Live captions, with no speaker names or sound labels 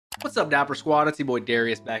What's up, Dapper Squad? It's your boy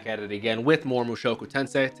Darius back at it again with more Mushoku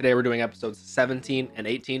Tensei. Today we're doing episodes 17 and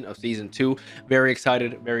 18 of season 2. Very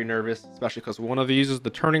excited, very nervous, especially because one of these is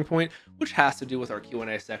the turning point, which has to do with our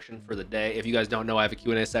Q&A section for the day. If you guys don't know, I have a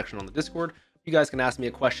Q&A section on the Discord. You guys can ask me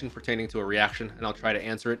a question pertaining to a reaction, and I'll try to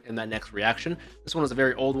answer it in that next reaction. This one is a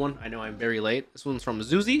very old one. I know I'm very late. This one's from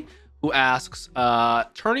Zuzi, who asks,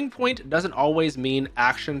 turning point doesn't always mean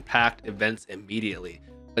action-packed events immediately,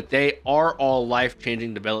 but they are all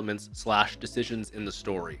life-changing developments / decisions in the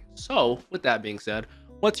story. So with that being said,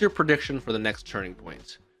 what's your prediction for the next turning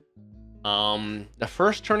point? The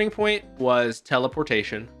first turning point was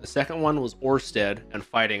teleportation. The second one was Orsted and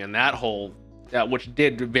fighting, and which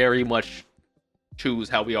did very much choose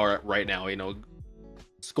how we are right now,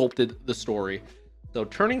 sculpted the story. So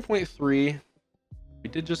turning point 3, we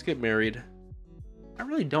did just get married. I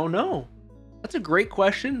really don't know. That's a great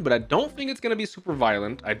question, but I don't think it's going to be super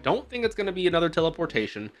violent. I don't think it's going to be another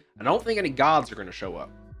teleportation. I don't think any gods are going to show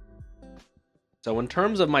up. So in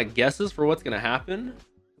terms of my guesses for what's going to happen,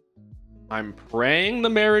 I'm praying the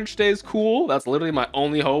marriage stays cool. That's literally my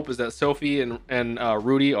only hope, is that Sophie and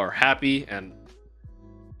Rudy are happy. And,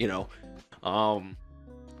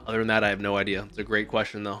 other than that, I have no idea. It's a great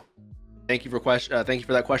question, though. Thank you for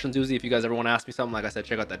that question, Zuzi. If you guys ever want to ask me something, like I said,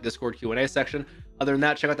 check out that Discord Q&A section. Other than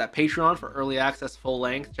that, check out that Patreon for early access, full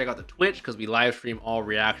length. Check out the Twitch, because we live stream all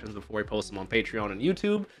reactions before we post them on Patreon and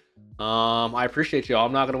YouTube. I appreciate y'all.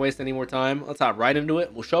 I'm not going to waste any more time. Let's hop right into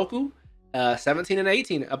it. Mushoku 17 and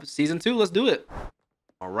 18, season 2. Let's do it.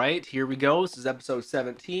 All right, here we go. This is episode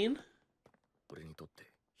 17.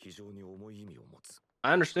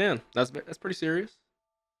 I understand. That's pretty serious.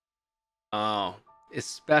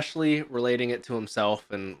 Especially relating it to himself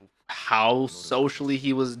and how socially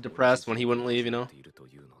he was depressed when he wouldn't leave,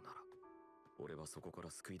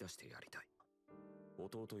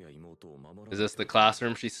 Is this the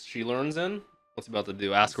classroom she learns in? What's he about to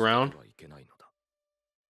do? Ask around?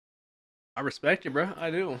 I respect you, bro. I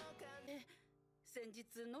do.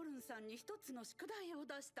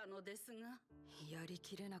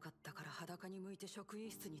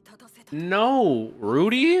 No,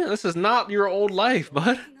 Rudy, this is not your old life,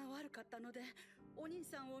 bud.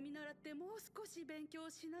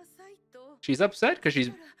 She's upset because she's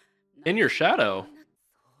in your shadow.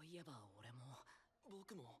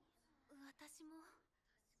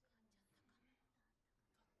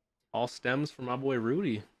 All stems from my boy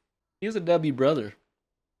Rudy. He's a W brother.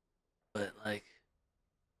 But like,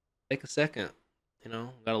 take a second,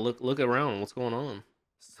 gotta look around. What's going on?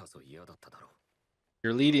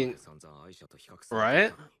 You're leading,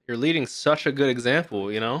 right? You're leading such a good example,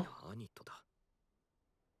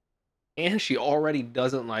 And she already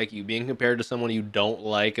doesn't like you. Being compared to someone you don't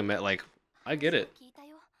like, and like, I get it.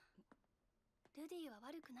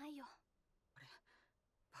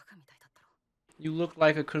 You look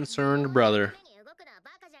like a concerned brother,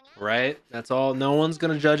 right? That's all. No one's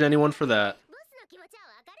gonna judge anyone for that.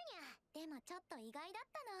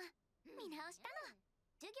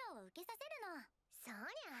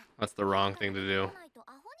 That's the wrong thing to do.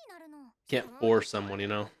 Can't force someone,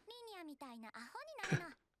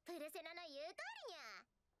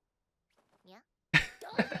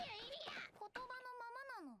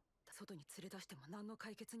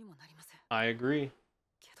 I agree.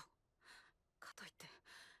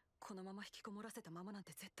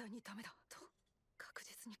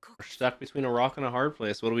 We're stuck between a rock and a hard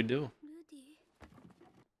place. What do we do?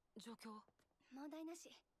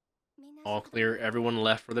 All clear. Everyone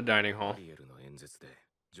left for the dining hall.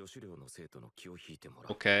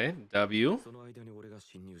 Okay, W.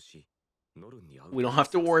 We don't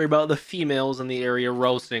have to worry about the females in the area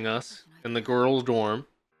roasting us in the girls' dorm.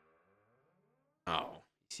 Oh,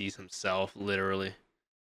 he sees himself, literally.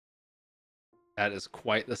 That is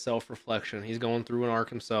quite the self-reflection. He's going through an arc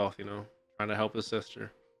himself, trying to help his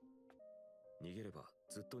sister.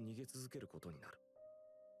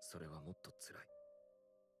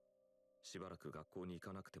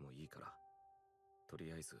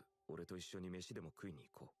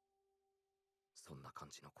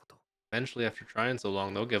 Eventually, after trying so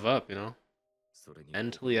long, they'll give up,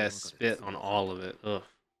 Mentally, I spit on all of it. Ugh.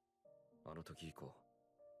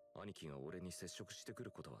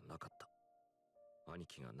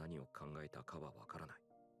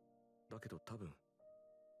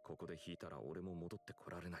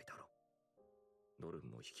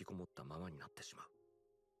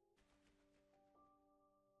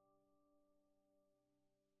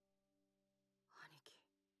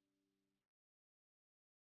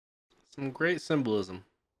 Some great symbolism,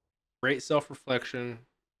 great self-reflection,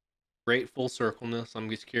 great full circleness. I'm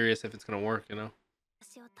just curious if it's gonna work,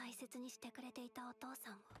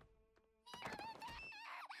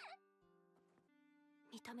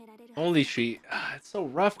 Only she. It's so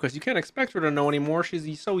rough because you can't expect her to know anymore.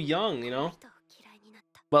 She's so young, you know?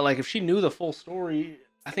 But, like, if she knew the full story,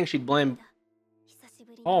 I think she'd blame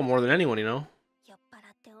Paul more than anyone, you know?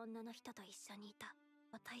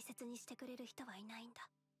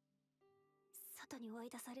 外に追い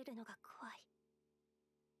出されるのが怖い。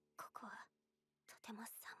ここはとても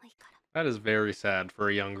寒いから。 That is very sad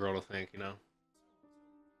for a young girl to think, you know?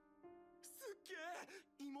 すっげえ。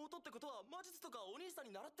妹ってことは魔術とかお兄さん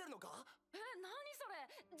に習ってるのか？何それ。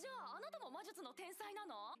じゃああなたも魔術の天才な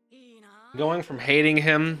の？いいな。 Going from hating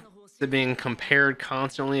him to being compared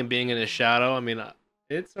constantly and being in his shadow, I mean,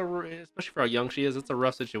 it's especially for how young she is, it's a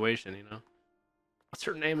rough situation, you know? What's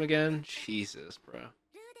her name again? Jesus, bro.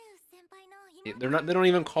 They don't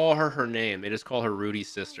even call her her name. They just call her Rudy's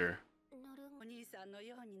sister. お兄さんの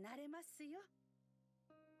ようになれますよ。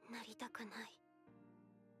なりたくない。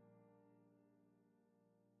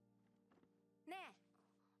ねえ。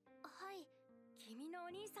はい。君のお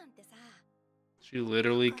兄さんってさ。 She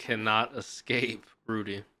literally cannot escape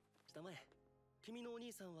Rudy. 下前、君のお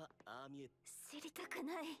兄さんはああ見え。知りたく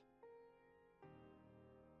ない。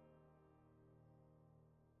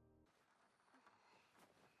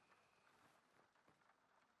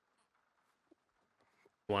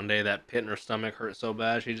 One day that pit in her stomach hurt so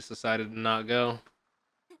bad she just decided to not go.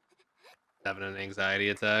 Having an anxiety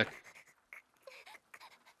attack.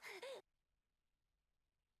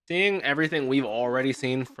 Seeing everything we've already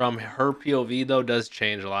seen from her POV though does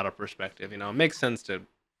change a lot of perspective, you know. It makes sense to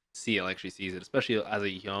see it like she sees it, especially as a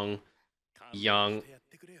young,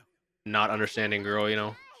 not understanding girl, you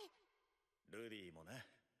know.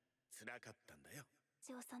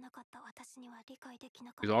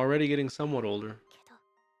 She's already getting somewhat older.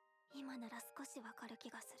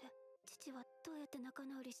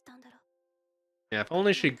 Yeah, if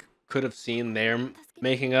only she could have seen them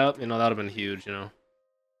making up, you know, that would have been huge, you know.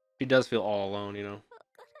 She does feel all alone, you know.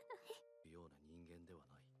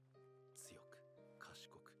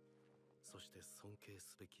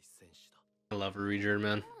 I love Ruijerd,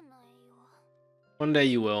 man. One day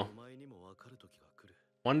you will.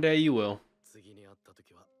 One day you will.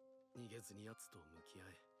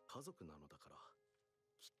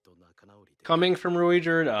 Coming from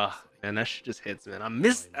Ruijerd, man, that shit just hits, man. I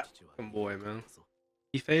miss that fucking boy, man.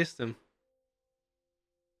 He faced him.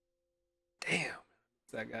 Damn,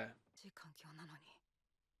 it's that guy.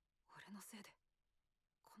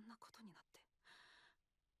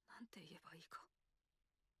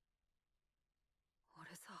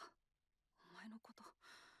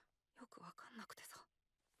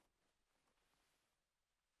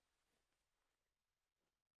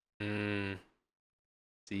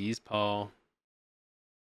 Sees Paul.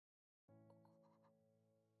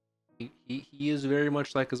 He is very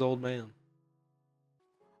much like his old man.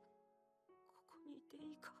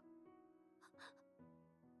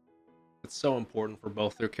 It's so important for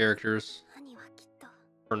both their characters.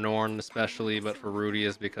 For Norn especially, but for Rudy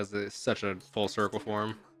is because it's such a full circle for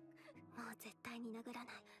him.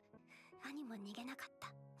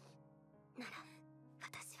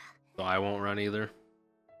 So I won't run either.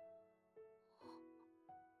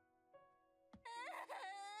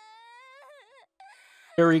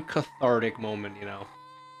 Very cathartic moment, you know.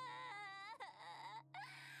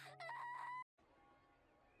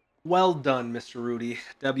 Well done, Mr. Rudy.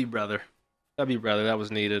 W brother. W brother, that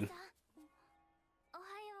was needed.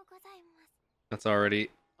 That's already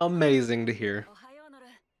amazing to hear.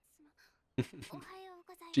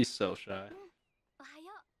 She's so shy.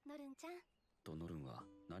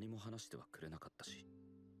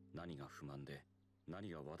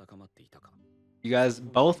 You guys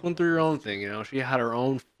both went through your own thing, you know. She had her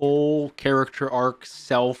own full character arc,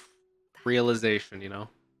 self-realization, you know.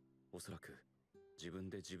 It's a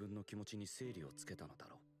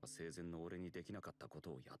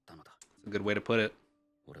good way to put it.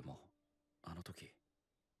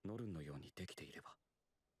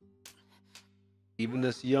 Even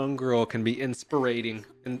this young girl can be inspirating,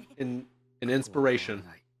 an inspiration.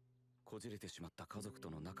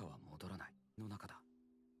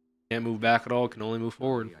 Can't move back at all, can only move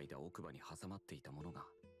forward.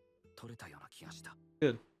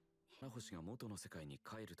 Good.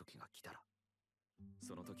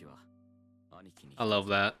 I love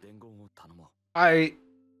that.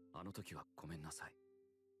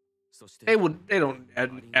 They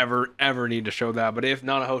don't ever need to show that, but if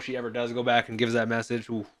Nanahoshi ever does go back and gives that message,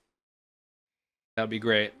 ooh, that'd be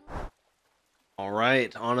great.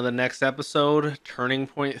 Alright, on to the next episode, Turning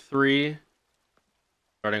Point 3.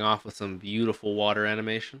 Starting off with some beautiful water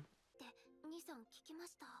animation.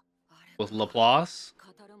 With Laplace.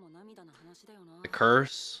 The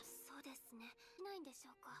curse.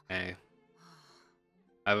 Hey,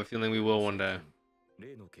 I have a feeling we will one day.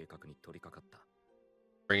 例の計画に取り掛かった。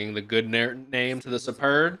 Bringing the good name to the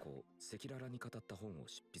superb. 赤裸々に語った本を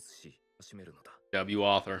執筆し始めるのだ。 W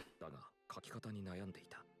author. だが書き方に悩んでい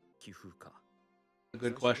た。気風か。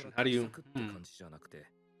 Good question. How do you って感じじゃなくて、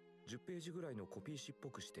10ページぐらいのコピー紙っぽ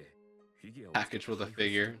くしてフィギュアを package with a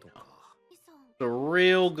figure? とか。 It's a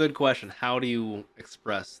real good question. How do you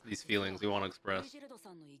express these feelings you want to express? ジェルド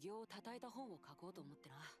さんの偉業を称えた本を書こうと思って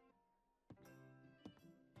な。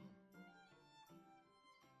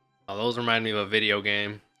 Oh, those remind me of a video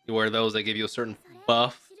game. You wear those that give you a certain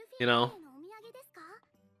buff, you know?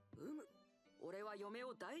 うむ、俺は嫁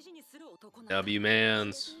を大事にする男なんだ。 W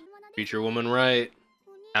mans. Treat your woman right.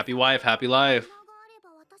 Happy wife, happy life.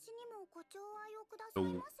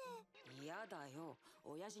 嫌だよ、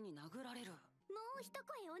親父に殴られる。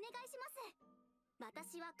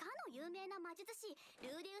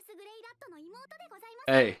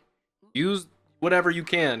 Hey, use whatever you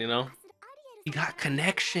can, you know? You got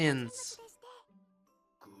connections.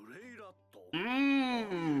 グレイラット。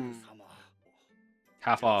 Mmm. 様。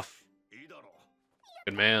 Half off. いいだろう。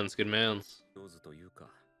 Good mans, good mans. 上手というか、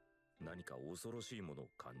何か恐ろしいものを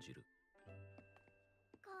感じる。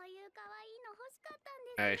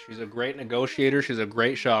 Hey, she's a great negotiator. She's a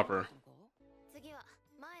great shopper.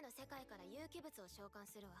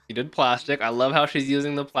 She did plastic. I love how she's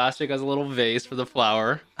using the plastic as a little vase for the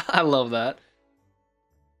flower. I love that.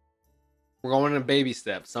 We're going in baby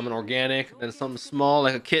steps. Something organic, then something small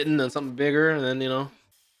like a kitten, then something bigger, and then, you know.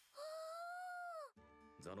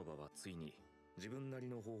 ザノバはついに自分なり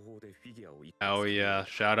の方法でフィギュアを一 Oh yeah,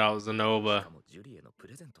 shout out し Zanoba. かもジュリへのプ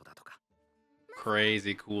レゼントだとか。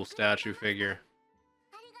 Crazy cool statue figure.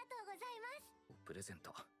 プレゼン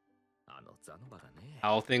ト。あのザノバがね。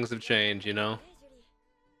 How things have changed, you know.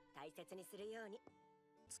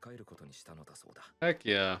 使えることにしたのだそうだ。 Heck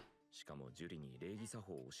yeah. しかもジュリに礼儀作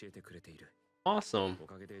法を教えてくれている。 Awesome. お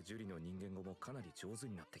かげでジュリの人間語もかなり上手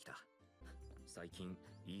になってきた。最近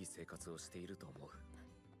いい生活をしていると思う。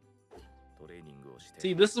トレーニングをして。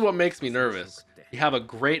 See, this is what makes me nervous. You have a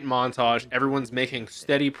great montage. Everyone's making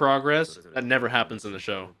steady progress. That never happens in the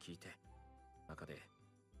show.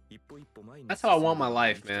 That's how I want my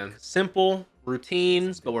life, man. Simple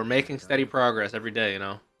routines, but we're making steady progress every day, you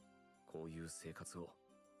know?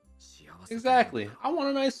 Exactly. I want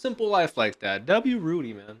a nice, simple life like that. W.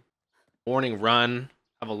 Rudy, man. Morning run.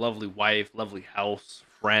 Have a lovely wife, lovely house,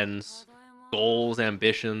 friends, goals,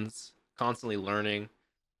 ambitions, constantly learning,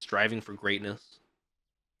 striving for greatness.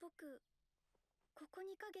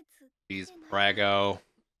 He's Prago.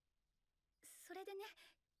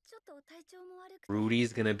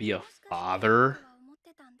 Rudy's gonna be a father.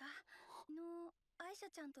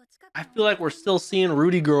 I feel like we're still seeing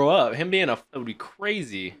Rudy grow up. Him being that would be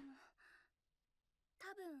crazy.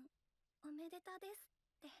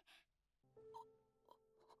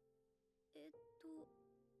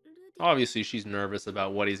 Obviously, she's nervous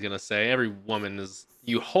about what he's gonna say. Every woman is.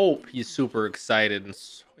 You hope he's super excited and,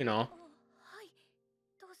 you know.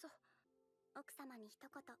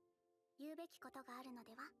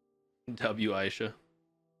 W. Aisha.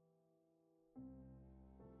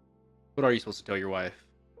 What are you supposed to tell your wife?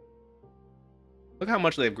 Look how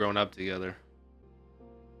much they've grown up together.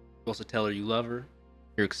 You're supposed to tell her you love her.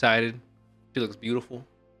 You're excited. She looks beautiful.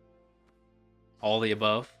 All the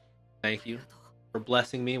above. Thank you for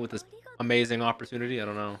blessing me with this amazing opportunity. I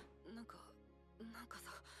don't know.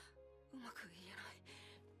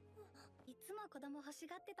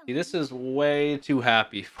 See, this is way too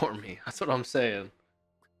happy for me. That's what I'm saying.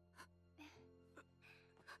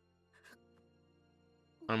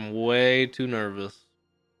 I'm way too nervous.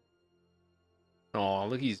 Oh,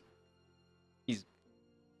 look, he's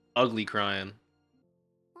ugly crying.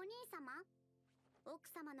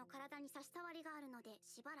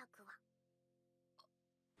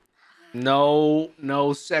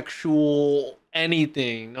 No sexual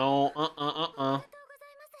anything. No,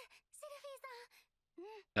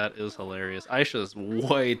 That is hilarious. Aisha's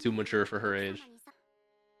way too mature for her age.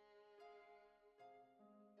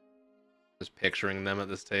 Just picturing them at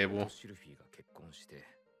this table.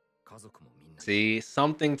 See,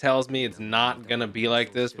 something tells me it's not gonna be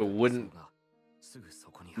like this, but wouldn't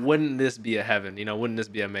this be a heaven? You know, wouldn't this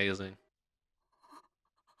be amazing?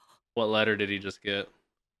 What letter did he just get?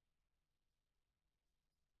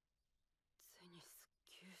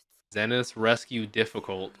 Zenith's rescue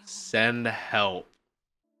difficult. Send help.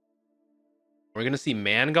 We're gonna see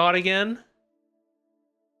Man God again?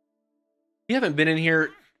 We haven't been in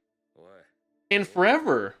here in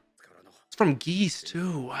forever. It's from Geese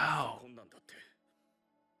too. Wow.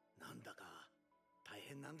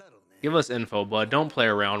 Give us info, bud. Don't play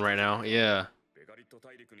around right now. Yeah. ベガリット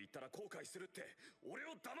大陸に行ったら後悔するって俺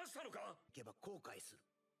を騙したのか。行けば後悔する。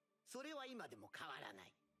それは今でも変わらな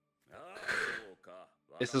い。ああ、そうか。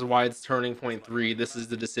 This is why it's turning point 3. This is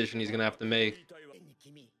the decision he's gonna have to make.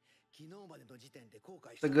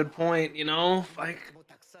 It's a good point, you know? Like,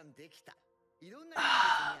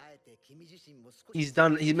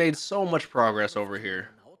 he's made so much progress over here.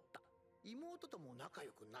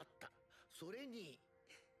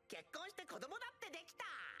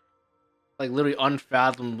 Like, literally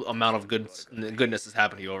unfathomed amount of goodness is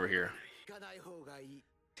happening over here.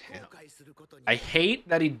 Damn. I hate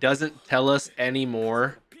that he doesn't tell us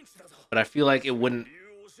anymore, but I feel like it wouldn't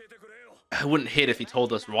hit if he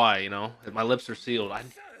told us why, you know? My lips are sealed.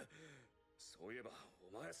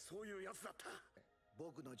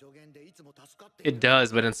 It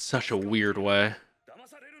does, but in such a weird way.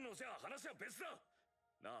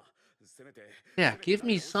 Yeah, give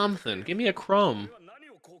me something. Give me a crumb.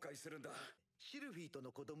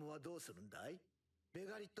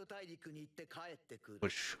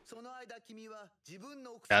 Which,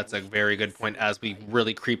 that's a very good point as we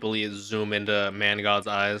really creepily zoom into Man God's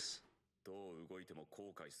eyes.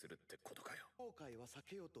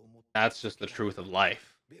 That's just the truth of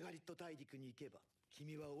life.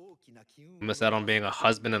 Miss out on being a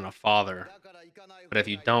husband and a father. But if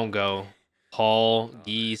you don't go, Paul,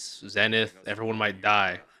 Geese, Zenith, everyone might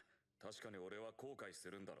die.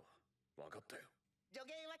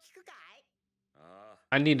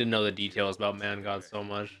 I need to know the details about Man God so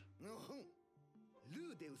much.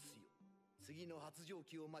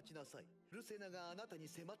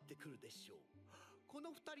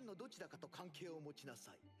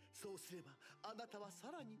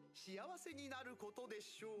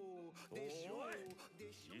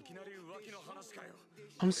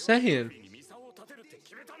 I'm saying,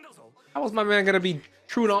 how is my man gonna be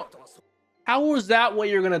true to? How is that what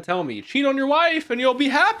you're gonna tell me? Cheat on your wife and you'll be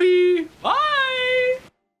happy. Bye.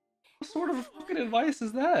 What sort of fucking advice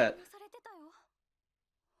is that?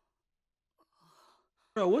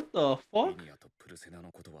 Bro, what the fuck?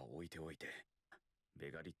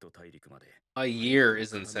 A year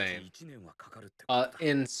is insane.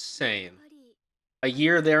 Insane. A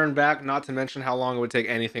year there and back, not to mention how long it would take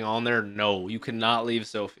anything on there. No, you cannot leave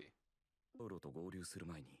Sophie.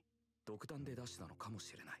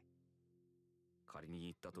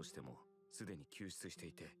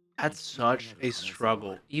 That's such a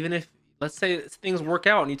struggle. Even if, let's say things work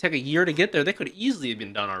out and you take a year to get there, they could easily have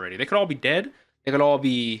been done already. They could all be dead. They could all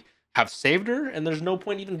have saved her, and there's no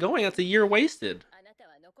point even going. That's a year wasted.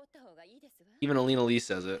 Even Alina Lee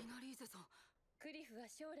says it.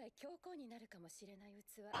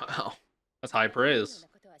 Wow, that's high praise.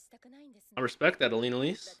 I respect that, Alina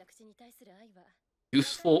Lee.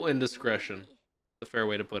 Useful indiscretion. A fair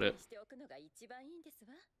way to put it.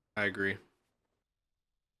 I agree.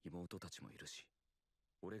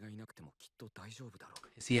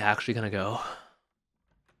 Is he actually gonna go?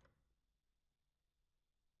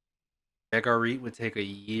 Begarit would take a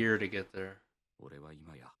year to get there.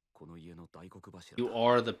 You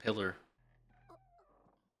are the pillar.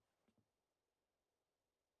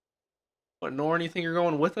 What, Norn, you think you're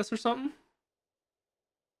going with us or something?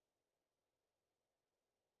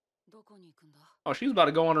 Oh, she's about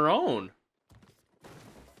to go on her own.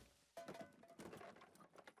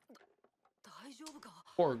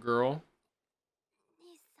 Poor girl.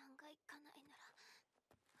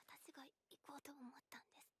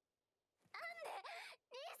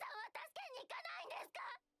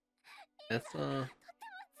 That's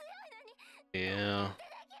yeah.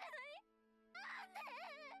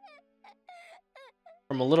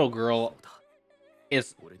 From a little girl,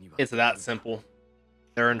 it's that simple.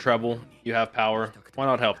 They're in trouble. You have power. Why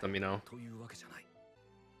not help them, you know?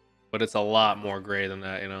 But it's a lot more gray than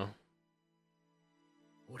that, you know?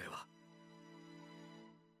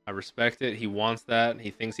 I respect it. He wants that.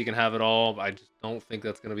 He thinks he can have it all. But I just don't think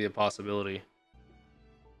that's going to be a possibility.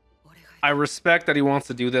 I respect that he wants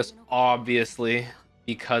to do this, obviously,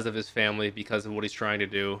 because of his family, because of what he's trying to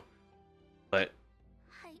do. But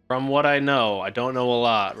from what I know, I don't know a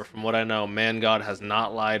lot, but from what I know, Man God has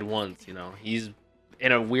not lied once, you know? He's,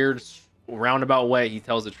 in a weird, roundabout way, he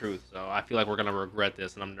tells the truth. So I feel like we're going to regret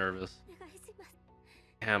this, and I'm nervous.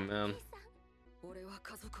 Damn, man.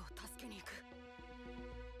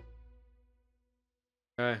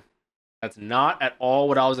 Okay. That's not at all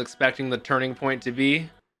what I was expecting the turning point to be.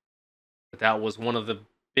 But that was one of the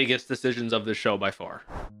biggest decisions of the show by far.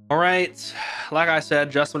 All right, like I said,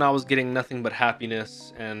 just when I was getting nothing but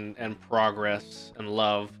happiness and progress and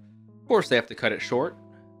love, of course they have to cut it short.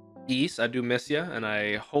 Peace. I do miss you, and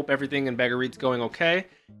I hope everything in Beggareet's going okay,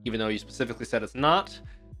 even though you specifically said it's not.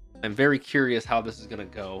 I'm very curious how this is going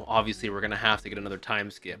to go. Obviously, we're going to have to get another time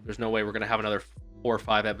skip. There's no way we're going to have another 4 or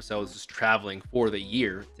 5 episodes just traveling for the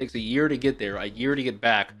year. It takes a year to get there, a year to get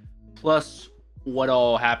back, plus what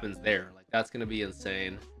all happens there. Like, that's going to be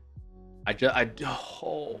insane.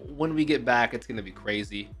 When we get back, it's going to be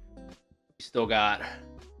crazy. We still got...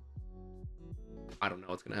 I don't know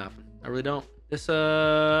what's going to happen. I really don't.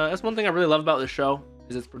 That's one thing I really love about this show,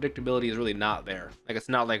 is its predictability is really not there. Like, it's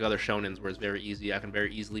not like other shonens where it's very easy. I can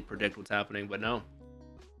very easily predict what's happening, but no.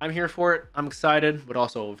 I'm here for it. I'm excited, but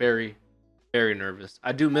also very, very nervous.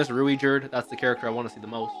 I do miss Rui Jerd. That's the character I want to see the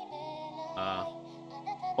most.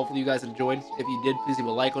 Hopefully you guys enjoyed. If you did, please leave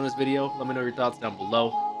a like on this video. Let me know your thoughts down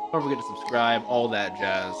below. Don't forget to subscribe, all that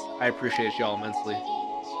jazz. I appreciate y'all immensely.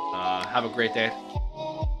 Have a great day.